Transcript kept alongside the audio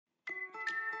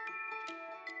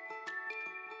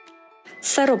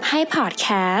สรุปให้พอดแค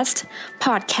ส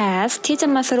ต์ที่จะ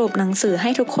มาสรุปหนังสือให้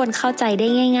ทุกคนเข้าใจได้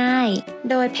ง่ายๆ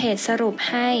โดยเพจสรุป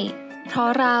ให้เพราะ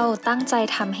เราตั้งใจ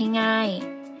ทำให้ง่าย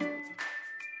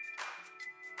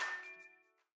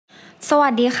สวั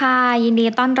สดีค่ะยินดี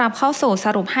ต้อนรับเข้าสู่ส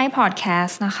รุปให้พอดแคส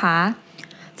ต์นะคะ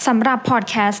สำหรับพอด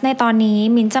แคสต์ในตอนนี้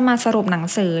มิ้นจะมาสรุปหนัง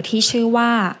สือที่ชื่อว่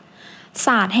าศ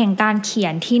าสตร์แห่งการเขีย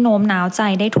นที่โน้มน้าวใจ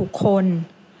ได้ทุกคน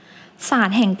ศาสต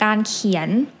ร์แห่งการเขียน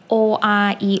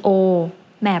OREO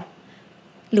Map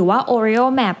หรือว่า Oreo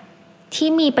Map ที่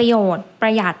มีประโยชน์ปร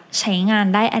ะหยัดใช้งาน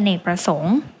ได้อเนกประสง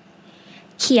ค์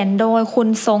เขียนโดยคุณ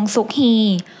ซงซุกฮี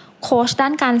โค้ชด้า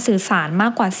นการสื่อสารมา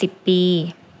กกว่า10 ปี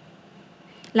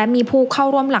และมีผู้เข้า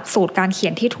ร่วมหลักสูตรการเขี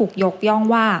ยนที่ถูกยกย่อง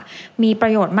ว่ามีปร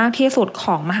ะโยชน์มากที่สุดข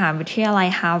องมหาวิทยาลัย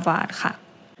ฮาร์วาร์ดค่ะ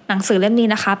หนังสือเล่มนี้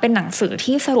นะคะเป็นหนังสือ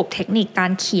ที่สรุปเทคนิคกา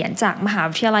รเขียนจากมหา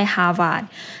วิทยาลัยฮาร์วาร์ด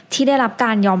ที่ได้รับก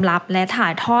ารยอมรับและถ่า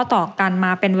ยทอดต่อกันม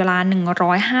าเป็นเวลา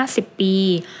150 ปี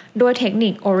ด้วยเทคนิ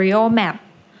ค Oreo Map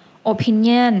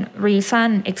Opinion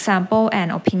Reason Example and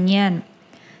Opinion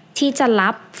ที่จะรั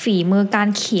บฝีมือการ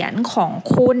เขียนของ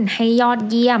คุณให้ยอด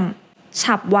เยี่ยม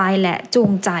ฉับไวและจู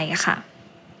งใจค่ะ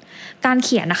การเ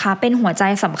ขียนนะคะเป็นหัวใจ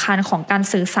สำคัญของการ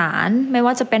สื่อสารไม่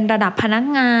ว่าจะเป็นระดับพนัก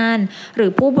งานหรื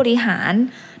อผู้บริหาร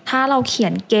ถ้าเราเขีย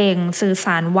นเก่งสื่อส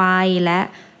ารไวและ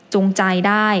จูงใจไ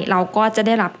ด้เราก็จะไ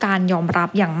ด้รับการยอมรับ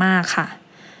อย่างมากค่ะ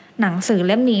หนังสือเ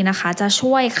ล่มนี้นะคะจะ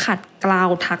ช่วยขัดเกลา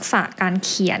ทักษะการเ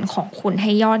ขียนของคุณใ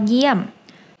ห้ยอดเยี่ยม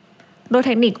โดยเ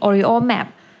ทคนิค Oreo Map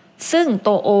ซึ่ง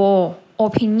ตัว O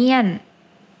Opinion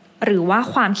หรือว่า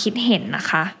ความคิดเห็นนะ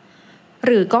คะห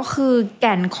รือก็คือแ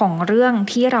ก่นของเรื่อง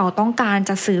ที่เราต้องการ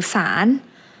จะสื่อสาร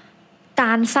ก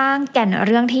ารสร้างแก่นเ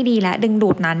รื่องที่ดีและดึงดู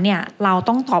ดนั้นเนี่ยเรา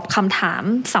ต้องตอบคำถาม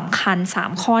สำคัญ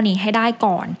3ข้อนี้ให้ได้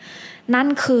ก่อนนั่น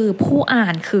คือผู้อ่า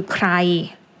นคือใคร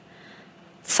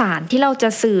สารที่เราจะ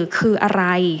สื่อคืออะไร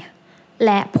แ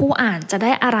ละผู้อ่านจะไ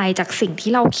ด้อะไรจากสิ่ง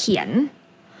ที่เราเขียน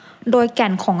โดยแก่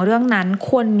นของเรื่องนั้นค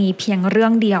วรมีเพียงเรื่อ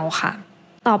งเดียวค่ะ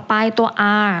ต่อไปตัว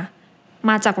R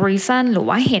มาจาก reason หรือ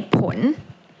ว่าเหตุผ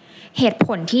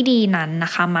ลที่ดีนั้นน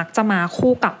ะคะมักจะมา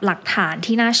คู่กับหลักฐาน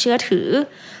ที่น่าเชื่อถือ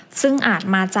ซึ่งอาจ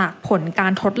มาจากผลกา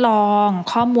รทดลอง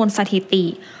ข้อมูลสถิติ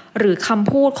หรือคำ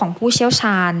พูดของผู้เชี่ยวช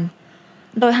าญ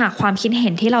โดยหากความคิดเห็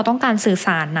นที่เราต้องการสื่อส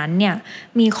ารนั้นเนี่ย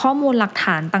มีข้อมูลหลักฐ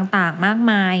านต่างๆมาก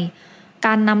มายก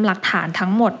ารนำหลักฐานทั้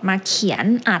งหมดมาเขียน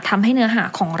อาจทำให้เนื้อหา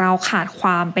ของเราขาดคว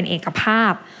ามเป็นเอกภา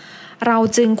พเรา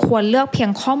จึงควรเลือกเพีย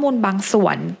งข้อมูลบางส่ว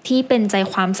นที่เป็นใจ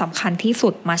ความสำคัญที่สุ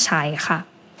ดมาใช้ค่ะ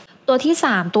ตัวที่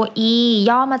3ตัว E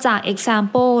ย่อมาจาก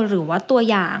example หรือว่าตัว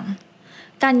อย่าง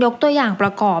การยกตัวอย่างปร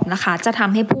ะกอบนะคะจะท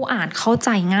ำให้ผู้อ่านเข้าใจ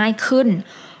ง่ายขึ้น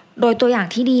โดยตัวอย่าง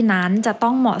ที่ดีนั้นจะต้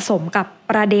องเหมาะสมกับ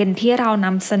ประเด็นที่เราน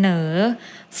ำเสนอ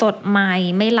สดใหม่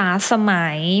ไม่ล้าสมั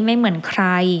ยไม่เหมือนใคร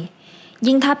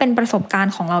ยิ่งถ้าเป็นประสบการ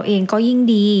ณ์ของเราเองก็ยิ่ง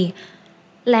ดี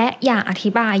และอย่าอ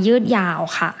ธิบายยืดยาว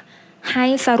ค่ะให้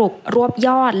สรุปรวบย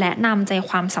อดและนำใจ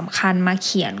ความสำคัญมาเ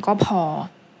ขียนก็พอ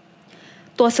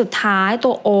ตัวสุดท้าย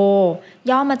ตัว O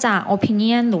ย่อมาจาก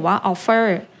opinion หรือว่า offer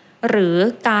หรือ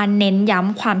การเน้นย้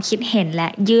ำความคิดเห็นและ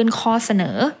ยื่นข้อเสน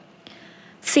อ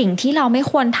สิ่งที่เราไม่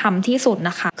ควรทำที่สุด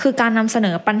นะคะคือการนำเสน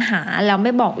อปัญหาแล้วไ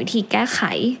ม่บอกวิธีแก้ไข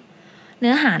เ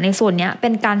นื้อหาในส่วนนี้เป็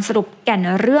นการสรุปแก่น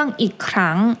เรื่องอีกค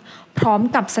รั้งพร้อม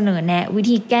กับเสนอแนะวิ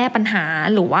ธีแก้ปัญหา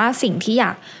หรือว่าสิ่งที่อย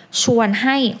ากชวนใ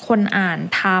ห้คนอ่าน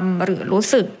ทำหรือรู้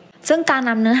สึกซึ่งการ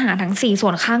นำเนื้อหาทั้ง4ส่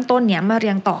วนข้างต้นเนี้ยมาเ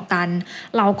รียงต่อกัน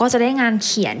เราก็จะได้งานเ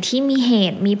ขียนที่มีเห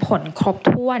ตุมีผลครบ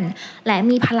ถ้วนและ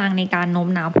มีพลังในการโน้ม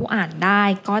น้าวผู้อ่านได้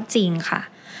ก็จริงค่ะ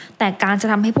แต่การจะ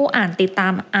ทำให้ผู้อ่านติดตา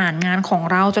มอ่านงานของ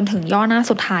เราจนถึงย่อหน้า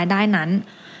สุดท้ายได้นั้น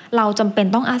เราจำเป็น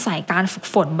ต้องอาศัยการฝึก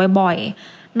ฝนบ่อย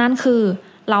ๆนั่นคือ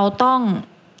เราต้อง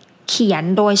เขียน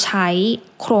โดยใช้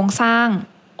โครงสร้าง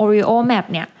Oreo Map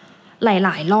เนี่ยหล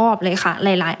ายๆรอบเลยค่ะห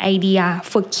ลายๆไอเดีย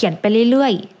ฝึกเขียนไปเรื่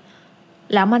อย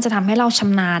ๆแล้วมันจะทำให้เราช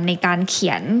ำนาญในการเขี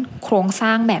ยนโครงสร้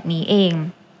างแบบนี้เอง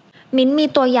มิ้นมี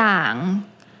ตัวอย่าง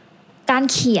การ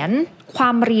เขียนควา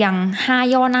มเรียง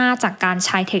5ย่อหน้าจากการใ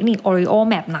ช้เทคนิค Oreo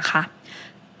Map นะคะ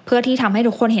เพื่อที่ทำให้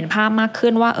ทุกคนเห็นภาพมากขึ้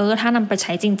นว่าถ้านำไปใ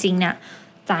ช้จริงๆเนี่ย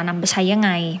จะนำไปใช้ยังไง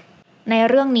ใน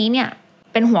เรื่องนี้เนี่ย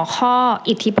เป็นหัวข้อ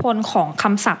อิทธิพลของค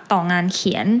ำศัพท์ต่องานเ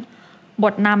ขียนบ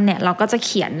ทนำเนี่ยเราก็จะเ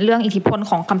ขียนเรื่องอิทธิพล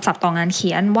ของคำศัพท์ต่องานเ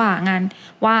ขียน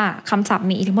ว่าคำศัพท์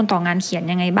มีอิทธิพลต่องานเขียน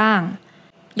ยังไงบ้าง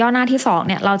ย่อหน้าที่2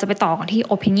เนี่ยเราจะไปต่อกันที่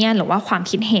opinion หรือว่าความ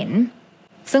คิดเห็น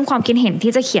ซึ่งความคิดเห็น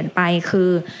ที่จะเขียนไปคือ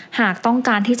หากต้องก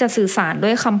ารที่จะสื่อสารด้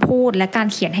วยคำพูดและการ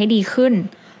เขียนให้ดีขึ้น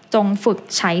จงฝึก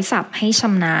ใช้ศัพท์ให้ช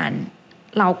ำนาญ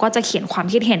เราก็จะเขียนความ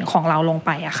คิดเห็นของเราลงไป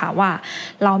อะค่ะว่า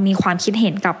เรามีความคิดเห็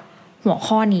นกับหัว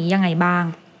ข้อนี้ยังไงบ้าง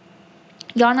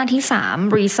ย่อหน้าที่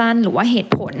3 reason หรือว่าเห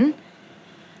ตุผล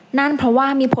นั่นเพราะว่า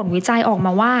มีผลวิจัยออกม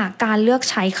าว่าการเลือก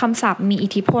ใช้คำศัพท์มีอิ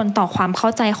ทธิพลต่อความเข้า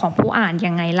ใจของผู้อ่าน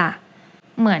ยังไงล่ะ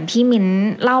เหมือนที่มิ้น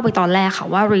เล่าไปตอนแรกค่ะ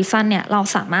ว่า reason เนี่ยเรา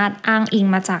สามารถอ้างอิง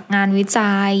มาจากงานวิ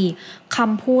จัยค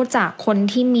ำพูดจากคน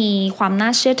ที่มีความน่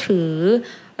าเชื่อถือ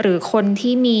หรือคน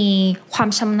ที่มีความ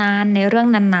ชำนาญในเรื่อง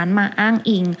นั้นๆมาอ้าง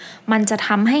อิงมันจะท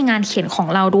ำให้งานเขียนของ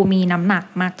เราดูมีน้ำหนัก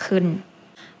มากขึ้น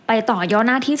ไปต่อย่อห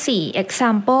น้าที่4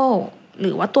 example ห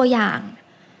รือว่าตัวอย่า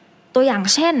ง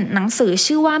เช่นหนังสือ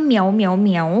ชื่อว่าเหมียวเหมียวเห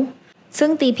มียวซึ่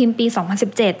งตีพิมพ์ปี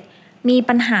 2017 มี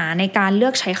ปัญหาในการเลื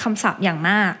อกใช้คำศัพท์อย่าง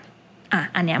มาก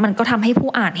อันเนี้ยมันก็ทำให้ผู้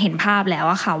อ่านเห็นภาพแล้ว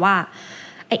อะค่ะว่า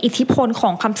อิทธิพลขอ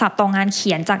งคำศัพท์ต่องานเ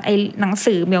ขียนจากหนัง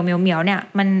สือเหมียวเหมียวเหมียวเนี่ย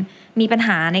มันมีปัญห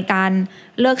าในการ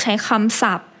เลือกใช้คำ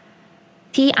ศัพท์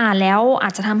ที่อ่านแล้วอา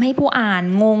จจะทำให้ผู้อ่าน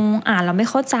งงอ่านแล้วไม่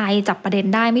เข้าใจจับประเด็น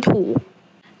ได้ไม่ถูก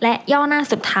และย่อหน้า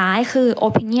สุดท้ายคือ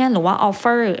opinion หรือว่า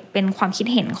offer เป็นความคิด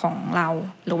เห็นของเรา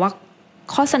หรือว่า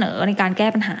ข้อเสนอในการแก้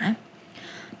ปัญหา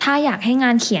ถ้าอยากให้ง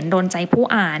านเขียนโดนใจผู้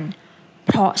อ่าน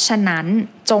เพราะฉะนั้น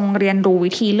จงเรียนรู้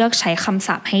วิธีเลือกใช้คำ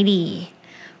ศัพท์ให้ดี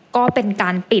ก็เป็นกา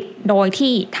รปิดโดย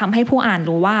ที่ทำให้ผู้อ่าน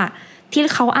รู้ว่าที่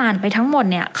เขาอ่านไปทั้งหมด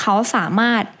เนี่ยเขาสาม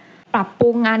ารถปรับปรุ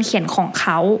งงานเขียนของเข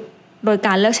าโดยก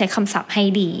ารเลือกใช้คำศัพท์ให้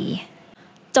ดี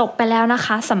จบไปแล้วนะค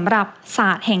ะสำหรับศา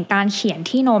สตร์แห่งการเขียน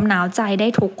ที่โน้มน้าวใจได้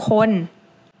ทุกคน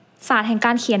ศาสตร์แห่งก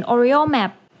ารเขียน Oreo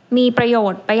Map มีประโย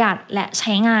ชน์ประหยัดและใ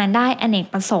ช้งานได้อเนก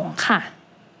ประสงค์ค่ะ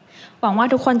หวังว่า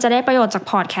ทุกคนจะได้ประโยชน์จาก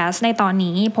พอดแคสต์ในตอน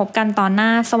นี้พบกันตอนหน้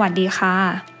าสวัสดีค่ะ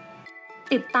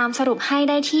ติดตามสรุปให้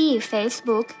ได้ที่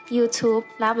Facebook, YouTube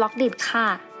และ Blogdit ค่ะ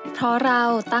เพราะเรา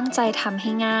ตั้งใจทำใ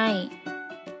ห้ง่าย